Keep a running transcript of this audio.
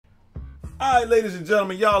All right, ladies and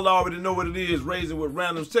gentlemen, y'all already know what it is, Raising with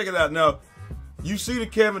Randoms. Check it out now. You see the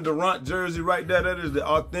Kevin Durant jersey right there? That is the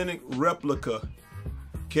authentic replica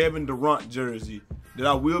Kevin Durant jersey that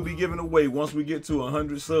I will be giving away once we get to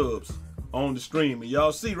 100 subs on the stream. And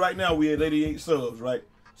y'all see right now we at 88 subs, right?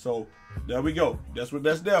 So there we go. That's what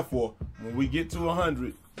that's there for. When we get to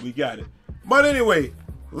 100, we got it. But anyway,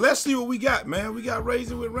 let's see what we got, man. We got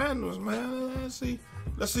Raising with Randoms, man.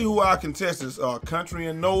 Let's see who our contestants are. Country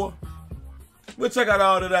and Noah. We'll check out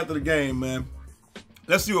all that after the game, man.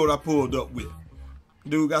 Let's see what I pulled up with.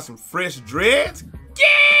 Dude got some fresh dreads.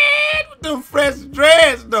 Get with them fresh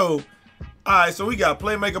dreads, though. All right, so we got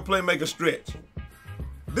playmaker, stretch.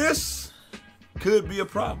 This could be a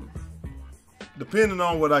problem, depending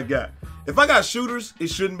on what I got. If I got shooters, it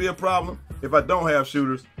shouldn't be a problem. If I don't have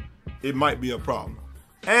shooters, it might be a problem.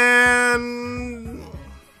 And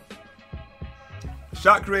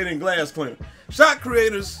shot creator and glass cleaner. Shot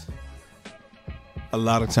creators a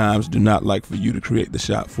lot of times do not like for you to create the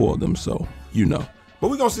shot for them, so you know. But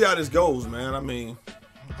we're gonna see how this goes, man. I mean,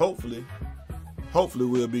 hopefully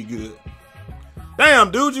we'll be good. Damn,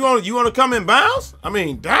 dude, you wanna come in bounds? I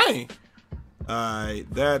mean, dang. Alright,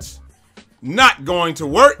 that's not going to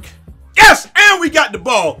work. Yes, and we got the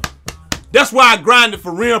ball. That's why I grinded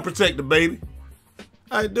for rim protector, baby.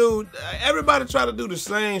 Alright, dude, everybody try to do the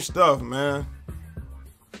same stuff, man.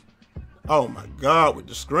 Oh my God, with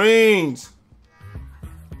the screens.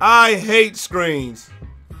 I hate screens.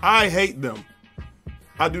 I hate them.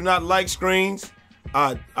 I do not like screens.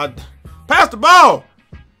 I pass the ball.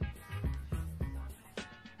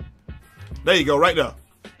 There you go, right there.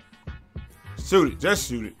 Shoot it, just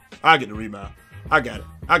shoot it. I get the rebound. I got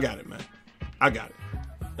it, man. I got it.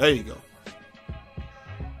 There you go.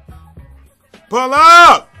 Pull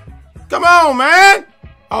up. Come on, man.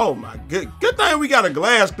 Oh my good thing we got a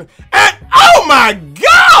glass. And oh my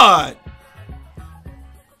God.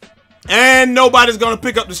 And nobody's gonna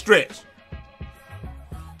pick up the stretch.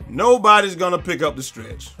 Nobody's gonna pick up the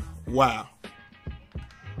stretch. Wow.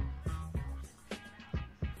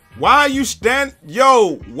 Why are you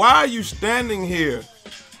why are you standing here?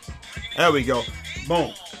 There we go.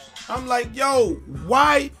 Boom. I'm like, yo,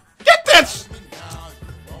 why? Get that.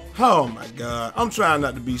 Oh my God. I'm trying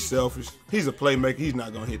not to be selfish. He's a playmaker. He's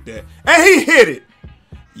not gonna hit that. And he hit it.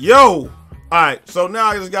 Yo. All right. So now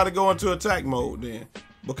I just gotta go into attack mode then.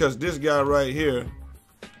 Because this guy right here.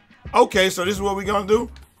 Okay, so this is what we're gonna do?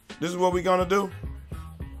 This is what we're gonna do?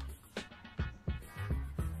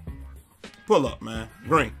 Pull up, man.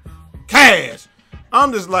 Green. Cash.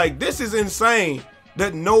 I'm just like, this is insane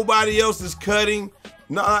that nobody else is cutting.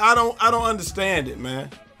 No, I don't understand it,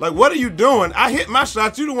 man. Like, what are you doing? I hit my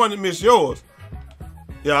shot. You the one that missed yours.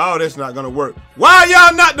 Yeah, oh, that's not gonna work. Why are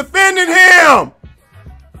y'all not defending him?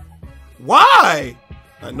 Why?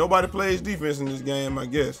 Like, nobody plays defense in this game, I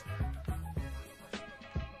guess.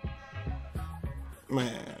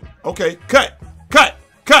 Man. Okay, cut.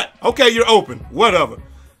 Okay, you're open. Whatever.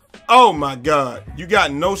 Oh, my God. You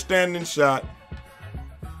got no standing shot.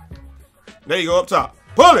 There you go, up top.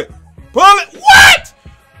 Pull it. What?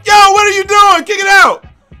 Yo, what are you doing? Kick it out.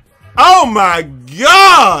 Oh, my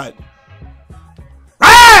God.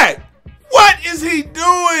 Right. What is he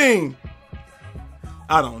doing?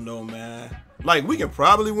 I don't know, man. Like, we can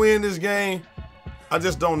probably win this game. I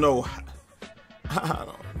just don't know. I don't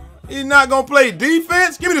know. He's not going to play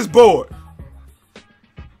defense? Give me this board.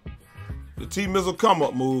 The T-Mizzle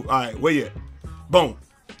come-up move. All right, where you at? Boom.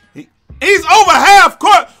 He's over half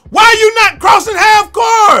court. Why are you not crossing half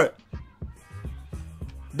court?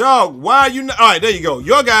 Dog, why are you not? All right, there you go.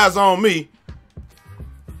 Your guy's on me.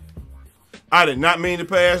 I did not mean to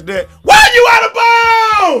pass that. Why are you out of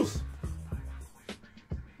bounds?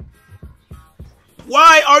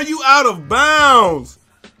 Why are you out of bounds?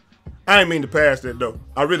 I didn't mean to pass that, though.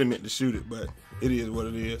 I really meant to shoot it, but it is what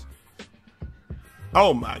it is.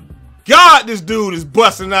 Oh, my God, this dude is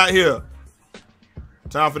busting out here.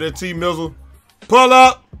 Time for that T-Mizzle. Pull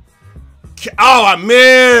up. Oh, I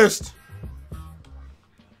missed.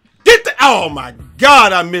 Get the. Oh, my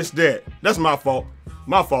God, I missed that. That's my fault.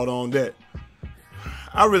 My fault on that.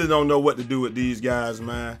 I really don't know what to do with these guys,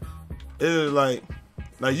 man. It is like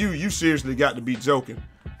you seriously got to be joking.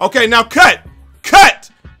 Okay, now cut.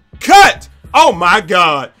 Oh my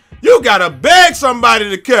God. You gotta beg somebody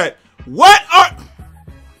to cut. What are,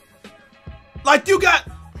 like,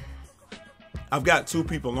 I've got two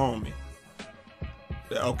people on me.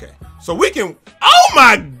 Okay, so we can, oh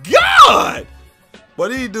my God.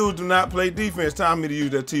 But these dudes do not play defense. Time for me to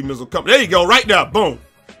use that T-Mizzle. Come, there you go, right there, boom.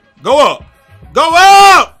 Go up.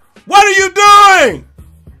 What are you doing?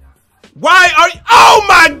 Why are you, oh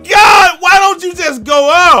my God, why don't you just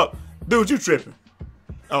go up? Dude, you tripping.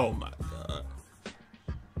 Oh, my God.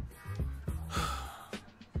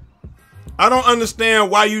 I don't understand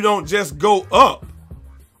why you don't just go up.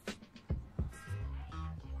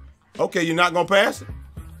 Okay, you're not going to pass it?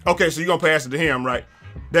 Okay, so you're going to pass it to him, right?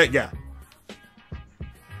 That guy.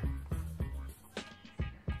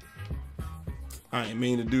 I didn't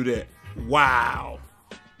mean to do that. Wow.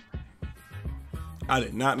 I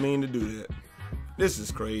did not mean to do that. This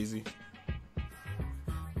is crazy.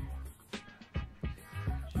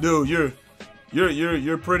 Dude, you're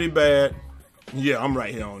pretty bad. Yeah, I'm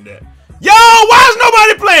right here on that. Yo, why is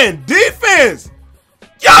nobody playing defense?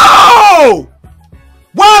 Yo!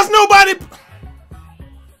 Why is nobody...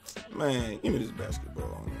 Man, give me this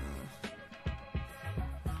basketball, man.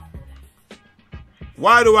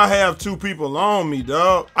 Why do I have two people on me,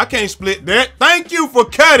 dog? I can't split that. Thank you for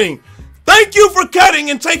cutting. Thank you for cutting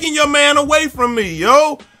and taking your man away from me,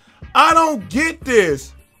 yo. I don't get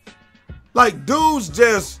this. Like, dudes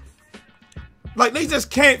just... Like, they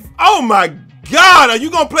just can't... Oh, my God. Are you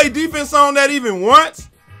going to play defense on that even once?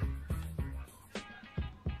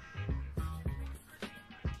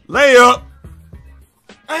 Layup.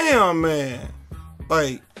 Damn, man.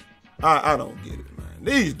 Like, I don't get it, man.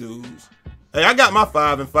 These dudes. Hey, I got my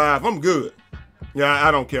 5 and 5. I'm good. Yeah,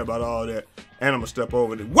 I don't care about all that. And I'm going to step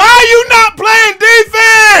over this. Why are you not playing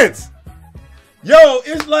defense? Yo,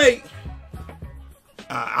 it's like...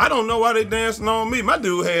 I don't know why they dancing on me. My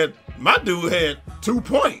dude had 2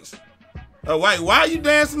 points. Why are you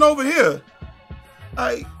dancing over here?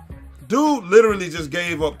 Like, dude literally just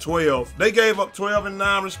gave up 12. They gave up 12 and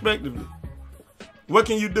 9 respectively. What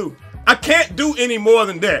can you do? I can't do any more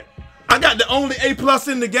than that. I got the only A+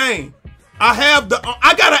 in the game. I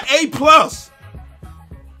got an A+.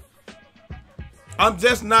 I'm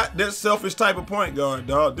just not that selfish type of point guard,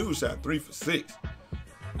 dog. Dude shot 3 for 6.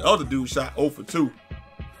 The other dude shot 0 for 2.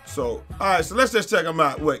 So, all right, so let's just check them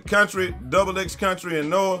out. What, Country, Double X Country, and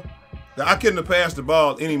Noah? I couldn't have passed the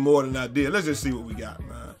ball any more than I did. Let's just see what we got,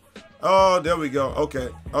 man. Oh, there we go.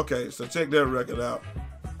 Okay, so check that record out.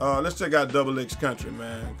 Let's check out Double X Country,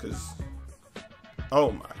 man, because,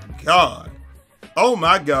 oh, my God. Oh,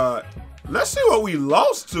 my God. Let's see what we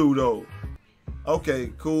lost to, though.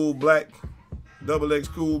 Okay, cool black, Double X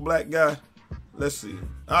cool black guy. Let's see.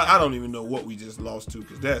 I don't even know what we just lost to,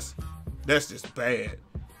 because that's just bad.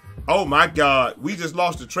 Oh, my God. We just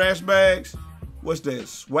lost to Trashbags. What's that?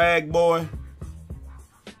 Swag Boy.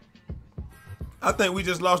 I think we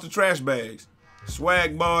just lost to Trashbags.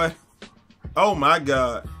 Swag Boy. Oh, my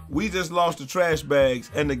God. We just lost to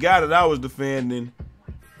Trashbags. And the guy that I was defending,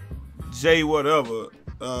 Jay whatever,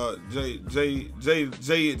 Jay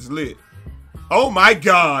it's lit. Oh, my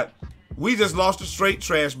God. We just lost to straight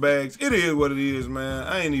Trashbags. It is what it is, man.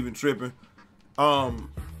 I ain't even tripping.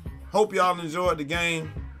 Hope y'all enjoyed the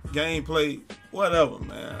gameplay, whatever,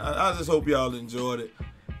 man. I just hope y'all enjoyed it.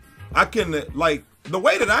 I can, like, the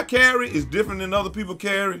way that I carry is different than other people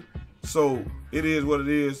carry, so it is what it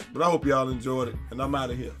is. But I hope y'all enjoyed it, and I'm out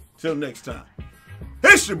of here. Till next time.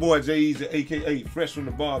 It's your boy Jay Easy, a.k.a. Fresh from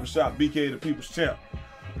the Barbershop, BK the People's Champ.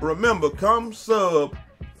 Remember, come sub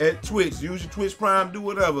at Twitch. Use your Twitch Prime, do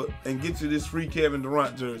whatever, and get you this free Kevin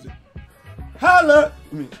Durant jersey. Holla!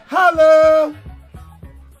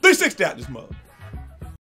 360 out this mug.